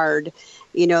hard.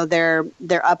 You know, they're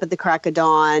up at the crack of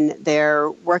dawn.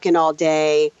 They're working all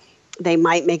day. They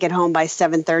might make it home by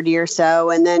 7:30 or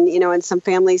so. And then, you know, in some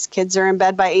families, kids are in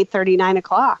bed by 8:30, 9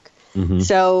 o'clock. Mm-hmm.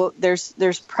 So there's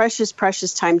precious,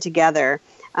 precious time together.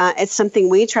 It's something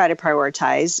we try to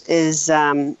prioritize is,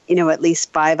 you know, at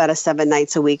least 5 out of 7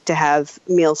 nights a week to have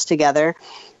meals together.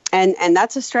 And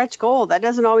that's a stretch goal. That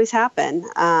doesn't always happen.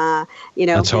 You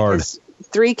know, that's hard.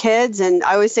 3 kids, and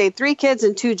I always say 3 kids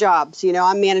and 2 jobs. You know,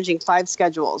 I'm managing 5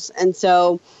 schedules. And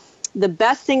so the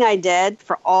best thing I did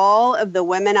for all of the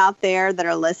women out there that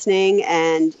are listening,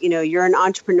 and, you know, you're an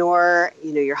entrepreneur,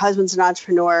 you know, your husband's an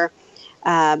entrepreneur,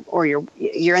 or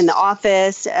you're in the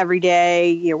office every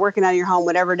day, you're working out of your home,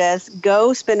 whatever it is,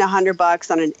 go spend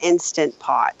 $100 on an Instant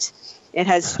Pot. It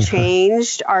has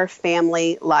changed our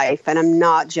family life, and I'm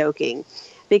not joking,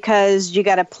 because you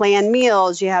got to plan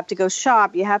meals, you have to go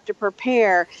shop, you have to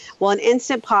prepare. Well, an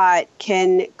Instant Pot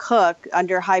can cook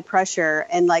under high pressure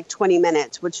in like 20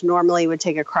 minutes, which normally would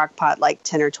take a crock pot like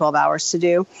 10 or 12 hours to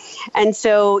do. And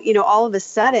so, you know, all of a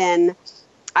sudden,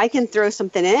 I can throw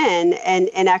something in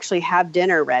and actually have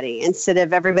dinner ready instead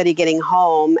of everybody getting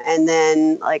home and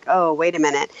then like, oh, wait a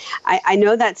minute. I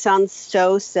know that sounds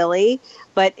so silly,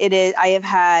 but it is. I have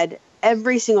had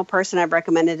every single person I've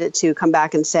recommended it to come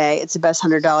back and say it's the best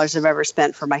 $100 I've ever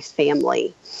spent for my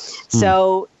family.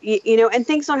 So, you know, and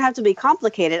things don't have to be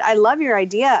complicated. I love your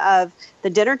idea of the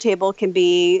dinner table can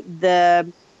be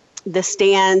the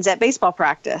stands at baseball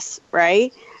practice,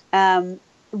 right?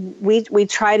 We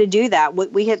try to do that.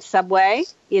 We hit Subway,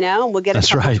 you know, and we'll get a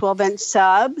couple 12-inch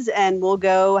subs, and we'll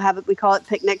go have it. We call it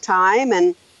picnic time,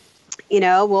 and you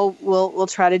know, we'll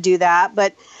try to do that.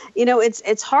 But you know,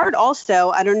 it's hard. Also,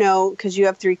 I don't know, because you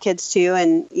have 3 kids too,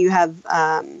 and you have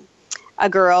a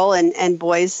girl and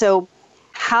boys. So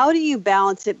how do you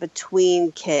balance it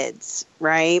between kids,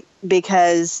 right?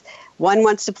 Because one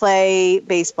wants to play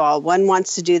baseball, one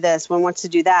wants to do this, one wants to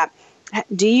do that.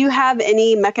 Do you have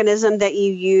any mechanism that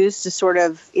you use to sort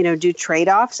of, you know, do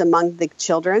trade-offs among the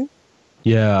children?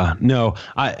 Yeah, no,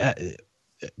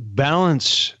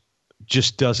 balance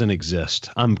just doesn't exist.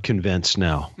 I'm convinced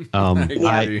now.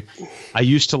 I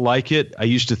used to like it. I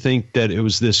used to think that it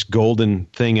was this golden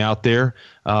thing out there.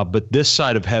 But this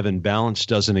side of heaven, balance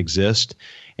doesn't exist.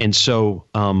 And so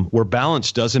where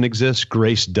balance doesn't exist,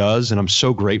 grace does. And I'm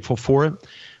so grateful for it.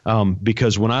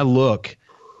 Because when I look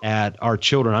at our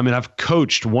children, I mean, I've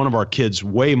coached one of our kids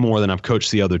way more than I've coached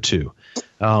the other 2.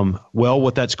 Well,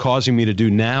 what that's causing me to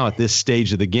do now at this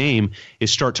stage of the game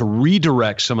is start to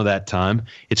redirect some of that time.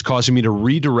 It's causing me to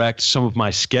redirect some of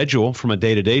my schedule from a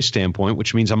day-to-day standpoint,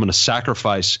 which means I'm going to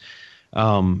sacrifice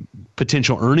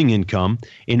potential earning income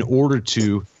in order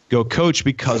to go coach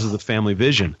because of the family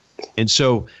vision. And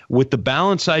so with the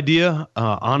balance idea,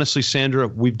 honestly, Sandra,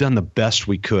 we've done the best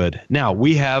we could. Now,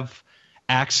 we have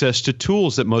access to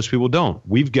tools that most people don't.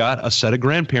 We've got a set of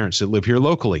grandparents that live here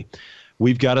locally.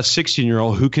 We've got a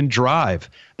 16-year-old who can drive.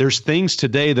 There's things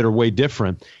today that are way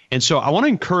different. And so I want to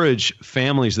encourage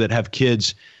families that have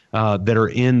kids that are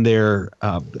in their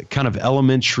kind of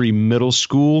elementary, middle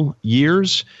school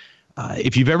years.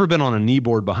 If you've ever been on a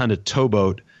kneeboard behind a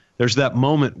towboat, there's that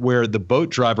moment where the boat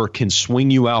driver can swing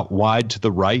you out wide to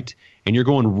the right, and you're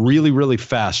going really, really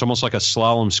fast, almost like a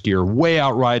slalom skier, way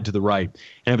out wide to the right.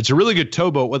 And if it's a really good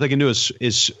towboat, what they can do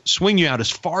is swing you out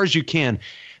as far as you can.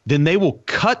 Then they will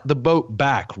cut the boat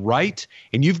back, right?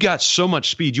 And you've got so much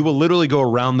speed, you will literally go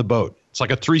around the boat. It's like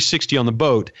a 360 on the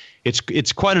boat.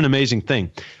 It's quite an amazing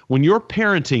thing. When you're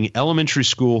parenting elementary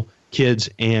school kids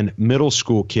and middle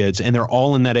school kids, and they're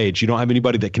all in that age, you don't have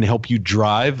anybody that can help you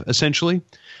drive, essentially.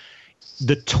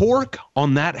 The torque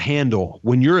on that handle,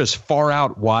 when you're as far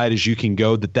out wide as you can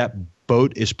go, that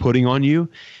boat is putting on you,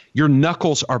 your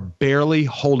knuckles are barely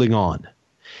holding on.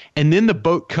 And then the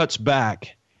boat cuts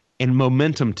back and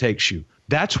momentum takes you.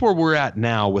 That's where we're at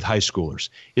now with high schoolers,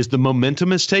 is the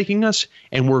momentum is taking us,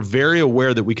 and we're very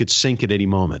aware that we could sink at any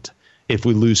moment if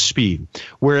we lose speed.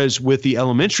 Whereas with the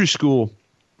elementary school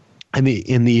and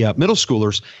in the middle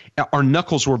schoolers, our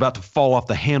knuckles were about to fall off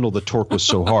the handle. The torque was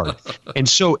so hard. And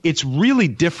so it's really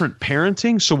different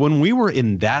parenting. So when we were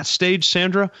in that stage,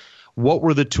 Sandra, what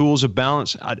were the tools of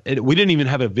balance? We didn't even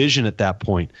have a vision at that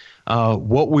point.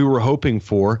 What we were hoping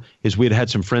for is we had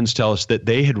some friends tell us that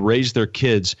they had raised their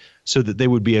kids so that they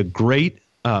would be a great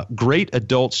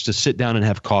adults to sit down and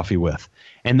have coffee with.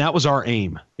 And that was our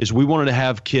aim, is we wanted to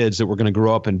have kids that were going to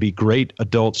grow up and be great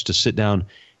adults to sit down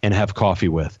and have coffee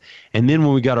with. And then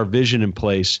when we got our vision in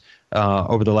place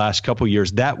over the last couple of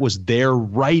years, that was there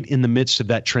right in the midst of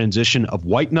that transition of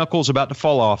white knuckles about to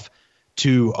fall off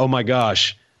to, oh my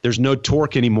gosh, there's no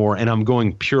torque anymore, and I'm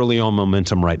going purely on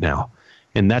momentum right now.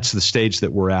 And that's the stage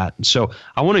that we're at. And so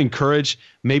I want to encourage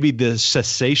maybe the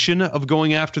cessation of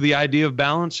going after the idea of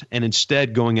balance and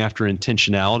instead going after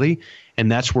intentionality.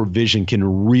 And that's where vision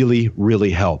can really,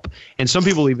 really help. And some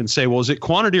people even say, well, is it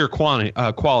quantity or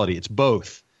quality? It's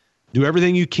both. Do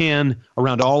everything you can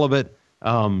around all of it.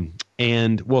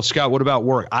 And, well, Scott, what about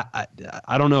work?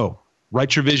 I don't know.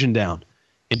 Write your vision down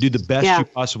and do the best you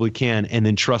possibly can, and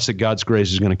then trust that God's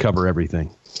grace is going to cover everything.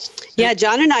 Yeah,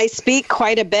 John and I speak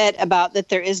quite a bit about that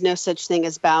there is no such thing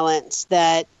as balance,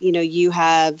 that, you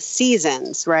have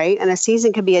seasons, right? And a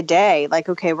season could be a day. Like,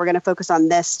 okay, we're going to focus on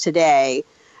this today.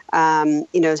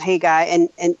 Hey, guy,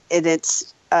 and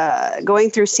it's going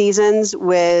through seasons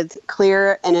with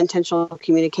clear and intentional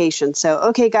communication. So,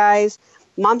 okay, guys,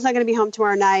 mom's not going to be home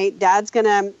tomorrow night. Dad's going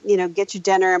to, get you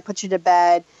dinner and put you to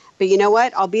bed. But you know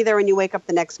what? I'll be there when you wake up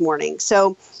the next morning.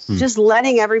 So just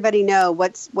letting everybody know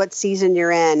what season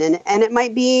you're in. And it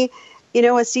might be,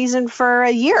 a season for a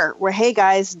year where, hey,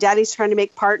 guys, Daddy's trying to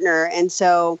make partner. And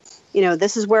so,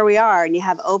 this is where we are. And you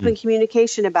have open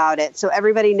communication about it. So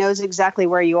everybody knows exactly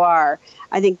where you are.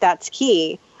 I think that's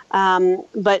key.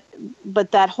 But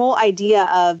that whole idea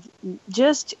of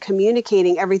just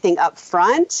communicating everything up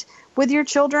front with your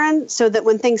children, so that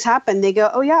when things happen, they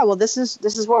go, oh yeah, well, this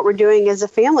is what we're doing as a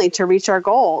family to reach our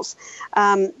goals.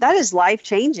 That is life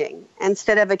changing.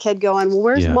 Instead of a kid going, well,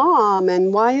 where's mom?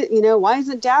 And why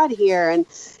isn't dad here? And,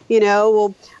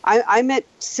 well, I'm at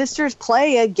sister's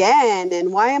play again.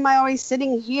 And why am I always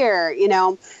sitting here?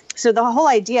 So the whole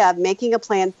idea of making a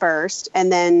plan first and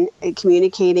then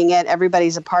communicating it,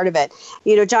 everybody's a part of it.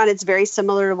 John, it's very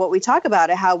similar to what we talk about,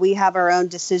 how we have our own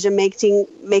decision-making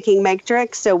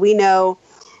matrix. So we know,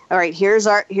 all right, here's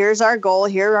our goal,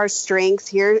 here are our strengths,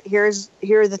 here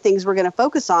are the things we're going to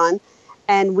focus on.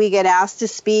 And we get asked to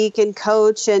speak and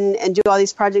coach and do all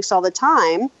these projects all the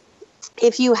time.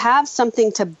 If you have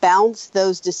something to bounce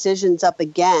those decisions up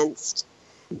against,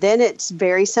 then it's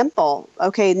very simple.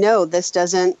 Okay, no, this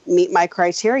doesn't meet my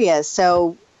criteria.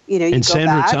 So, you and go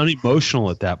Sandra, back. it's unemotional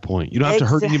at that point. You don't have to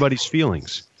hurt anybody's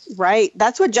feelings. Right.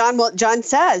 That's what John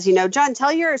says. John,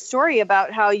 tell your story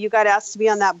about how you got asked to be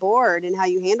on that board and how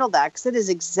you handled that, because it is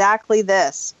exactly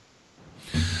this.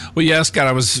 Well, yeah, Scott,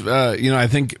 I was, I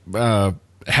think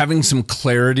having some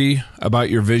clarity about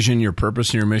your vision, your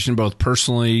purpose, and your mission, both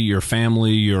personally, your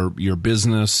family, your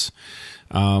business,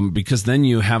 because then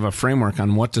you have a framework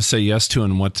on what to say yes to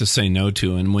and what to say no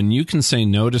to. And when you can say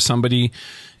no to somebody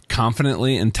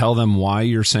confidently and tell them why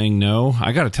you're saying no,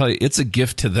 I got to tell you, it's a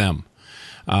gift to them.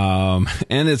 And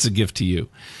it's a gift to you.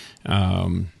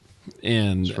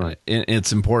 And, right. And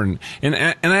it's important. And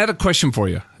I had a question for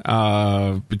you,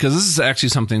 because this is actually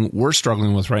something we're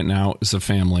struggling with right now as a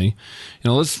family.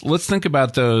 Let's think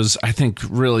about those, I think,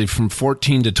 really from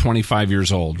 14 to 25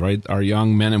 years old, right? Our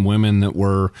young men and women that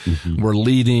we're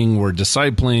leading, we're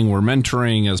discipling, we're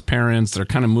mentoring as parents. They're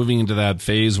kind of moving into that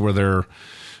phase where they're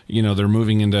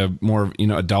moving into more,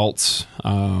 adults,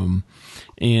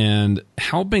 and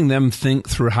helping them think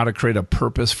through how to create a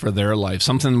purpose for their life,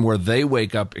 something where they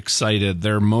wake up excited,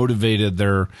 they're motivated,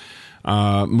 they're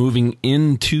moving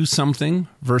into something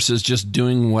versus just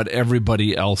doing what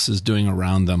everybody else is doing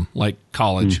around them, like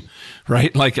college,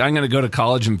 right? Like, I'm going to go to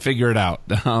college and figure it out.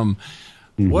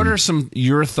 What are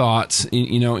your thoughts,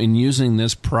 in using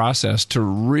this process to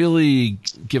really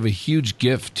give a huge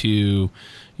gift to,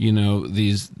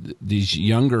 these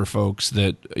younger folks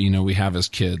that, we have as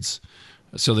kids,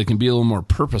 so they can be a little more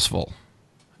purposeful,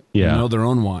 know their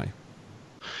own why?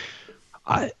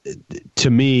 To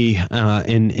me,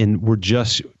 and we're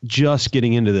just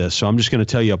getting into this, so I'm just going to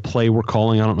tell you a play we're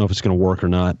calling. I don't know if it's going to work or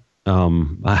not.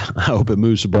 I hope it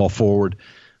moves the ball forward,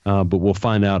 but we'll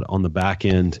find out on the back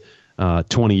end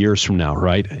 20 years from now,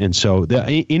 right? And so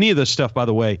any of this stuff, by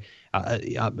the way,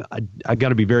 I got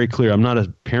to be very clear. I'm not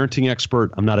a parenting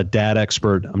expert. I'm not a dad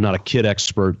expert. I'm not a kid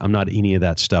expert. I'm not any of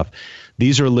that stuff.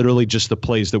 These are literally just the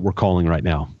plays that we're calling right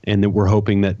now, and that we're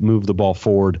hoping that move the ball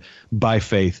forward by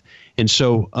faith. And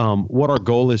so what our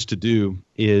goal is to do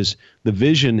is, the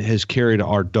vision has carried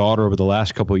our daughter over the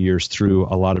last couple of years through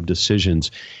a lot of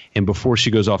decisions. And before she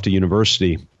goes off to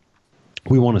university,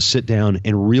 we want to sit down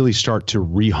and really start to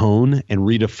rehone and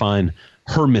redefine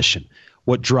her mission,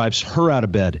 what drives her out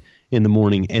of bed in the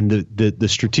morning, and the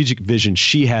strategic vision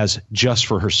she has just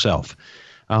for herself.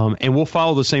 And we'll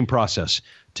follow the same process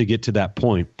to get to that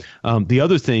point. The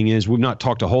other thing is, we've not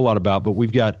talked a whole lot about, but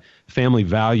we've got family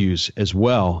values as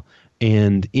well.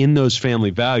 And in those family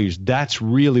values, that's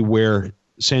really where,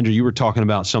 Sandra, you were talking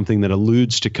about something that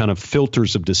alludes to kind of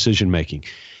filters of decision making.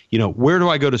 Where do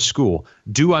I go to school?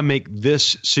 Do I make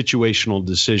this situational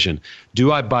decision?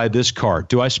 Do I buy this car?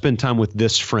 Do I spend time with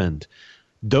this friend?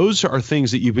 Those are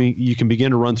things that you can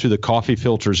begin to run through the coffee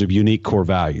filters of unique core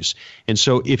values. And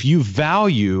so if you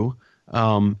value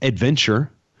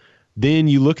adventure, then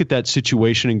you look at that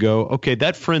situation and go, okay,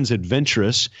 that friend's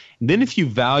adventurous. And then if you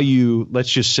value,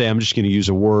 let's just say, I'm just going to use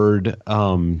a word,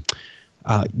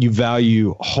 you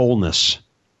value wholeness.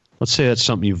 Let's say that's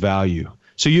something you value.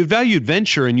 So you value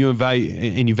adventure and you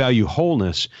value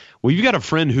wholeness. Well, you've got a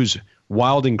friend who's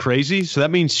wild and crazy, so that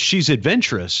means she's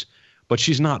adventurous, but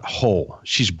she's not whole.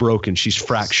 She's broken. She's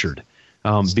fractured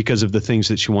because of the things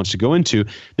that she wants to go into.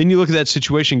 Then you look at that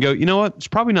situation and go, you know what? It's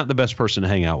probably not the best person to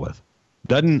hang out with.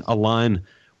 Doesn't align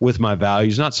with my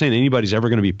values. Not saying anybody's ever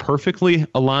going to be perfectly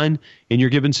aligned in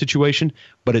your given situation,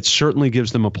 but it certainly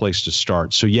gives them a place to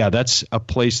start. So yeah, that's a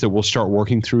place that we'll start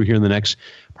working through here in the next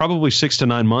probably 6 to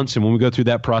 9 months. And when we go through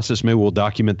that process, maybe we'll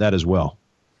document that as well.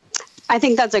 I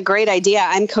think that's a great idea.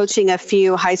 I'm coaching a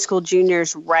few high school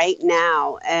juniors right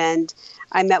now, and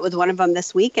I met with one of them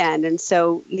this weekend. And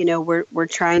so, we're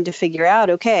trying to figure out,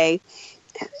 okay,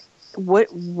 what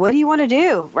do you want to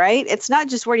do, right? It's not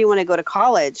just where do you want to go to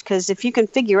college, because if you can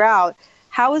figure out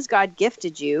how has God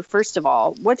gifted you, first of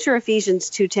all, what's your Ephesians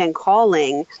 2:10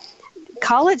 calling,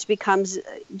 college becomes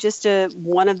just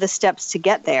one of the steps to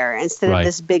get there instead of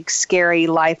this big, scary,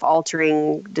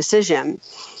 life-altering decision.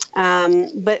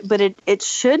 But it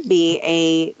should be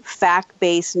a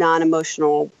fact-based,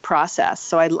 non-emotional process.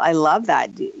 So I love that.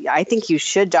 I think you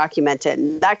should document it,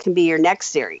 and that can be your next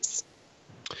series.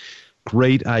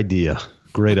 Great idea.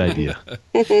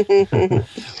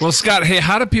 Well, Scott, hey,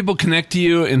 how do people connect to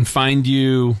you and find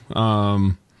you,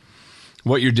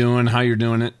 what you're doing, how you're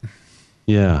doing it?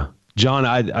 Yeah. John,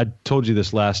 I told you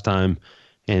this last time,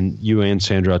 and you and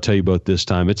Sandra, I'll tell you both this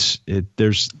time.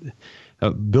 There's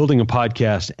building a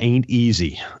podcast ain't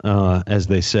easy, as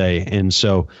they say. And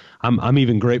so I'm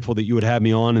even grateful that you would have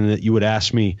me on and that you would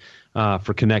ask me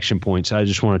for connection points. I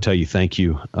just want to tell you thank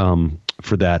you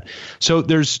for that. So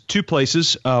there's 2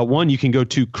 places. One, you can go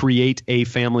to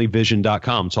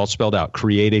createafamilyvision.com. It's all spelled out,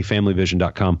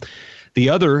 createafamilyvision.com. The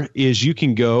other is you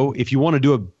can go, if you want to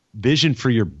do a vision for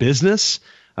your business,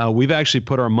 we've actually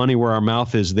put our money where our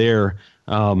mouth is there.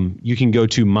 You can go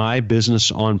to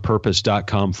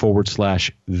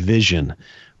mybusinessonpurpose.com/vision,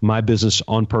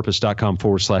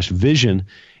 mybusinessonpurpose.com/vision,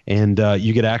 and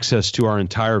you get access to our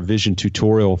entire vision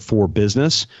tutorial for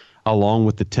business along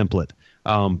with the template.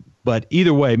 But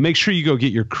either way, make sure you go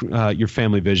get your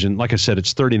family vision. Like I said,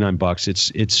 it's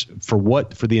 $39. It's for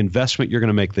the investment you're going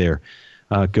to make there.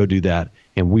 Go do that,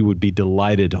 and we would be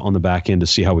delighted on the back end to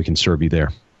see how we can serve you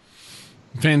there.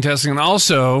 Fantastic. And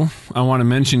also, I want to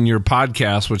mention your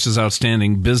podcast, which is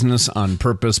outstanding, Business on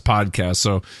Purpose podcast.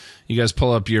 So you guys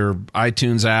pull up your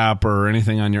iTunes app or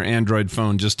anything on your Android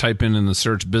phone, just type in the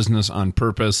search Business on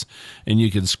Purpose, and you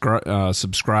can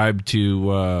subscribe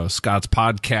to Scott's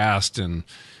podcast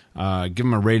and give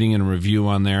him a rating and a review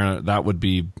on there. That would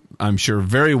be, I'm sure,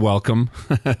 very welcome.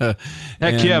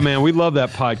 Heck yeah, man. We love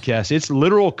that podcast. It's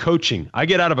literal coaching. I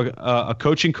get out of a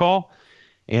coaching call,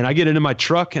 and I get into my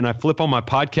truck and I flip on my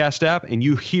podcast app, and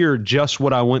you hear just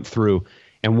what I went through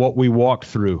and what we walked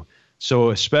through. So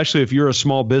especially if you're a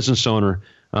small business owner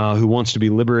who wants to be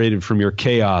liberated from your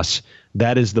chaos,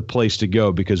 that is the place to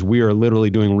go, because we are literally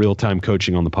doing real-time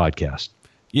coaching on the podcast.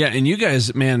 Yeah, and you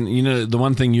guys, man, you know, the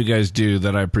one thing you guys do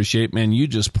that I appreciate, man, you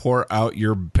just pour out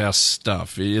your best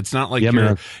stuff. It's not like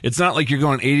it's not like you're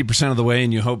going 80% of the way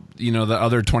and you hope, you know, the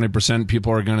other 20%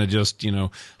 people are going to just, you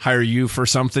know, hire you for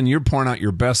something. You're pouring out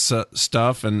your best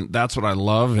stuff, and that's what I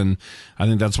love, and I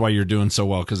think that's why you're doing so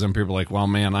well, because then people are like, well,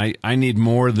 man, I need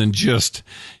more than just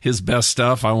his best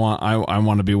stuff. I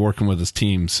want to be working with his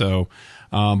team. So,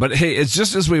 but hey, it's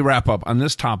just as we wrap up on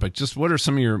this topic, just what are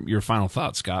some of your final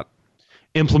thoughts, Scott?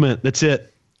 Implement. That's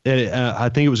it. I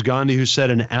think it was Gandhi who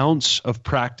said an ounce of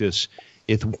practice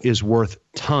is worth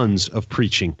tons of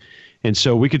preaching. And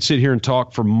so we could sit here and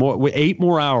talk for 8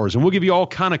 more hours, and we'll give you all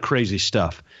kind of crazy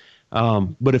stuff.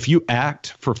 But if you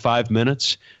act for 5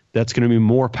 minutes, that's going to be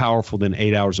more powerful than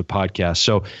 8 hours of podcast.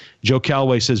 So Joe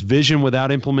Calloway says vision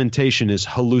without implementation is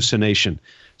hallucination.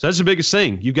 So that's the biggest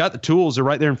thing. You got the tools. They're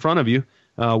right there in front of you.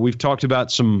 We've talked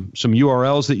about some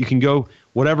URLs that you can go,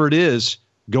 whatever it is,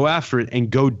 go after it and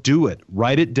go do it.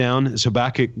 Write it down. As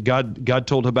Habakkuk, God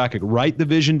told Habakkuk, write the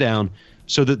vision down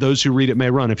so that those who read it may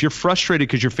run. If you're frustrated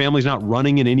because your family's not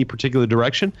running in any particular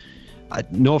direction,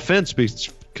 no offense,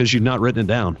 because you've not written it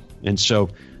down. And so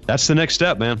that's the next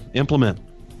step, man. Implement.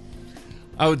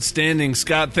 Outstanding.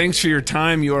 Scott, thanks for your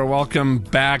time. You are welcome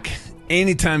back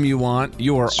anytime you want.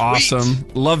 You are Sweet. Awesome.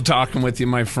 Love talking with you,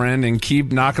 my friend, and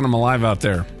keep knocking them alive out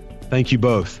there. Thank you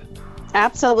both.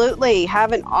 Absolutely.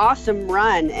 Have an awesome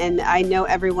run. And I know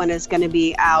everyone is going to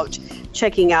be out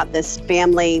checking out this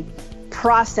family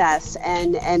process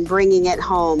and bringing it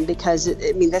home, because,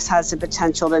 I mean, this has the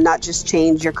potential to not just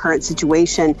change your current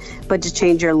situation, but to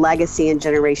change your legacy in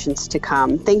generations to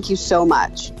come. Thank you so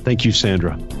much. Thank you,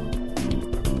 Sandra.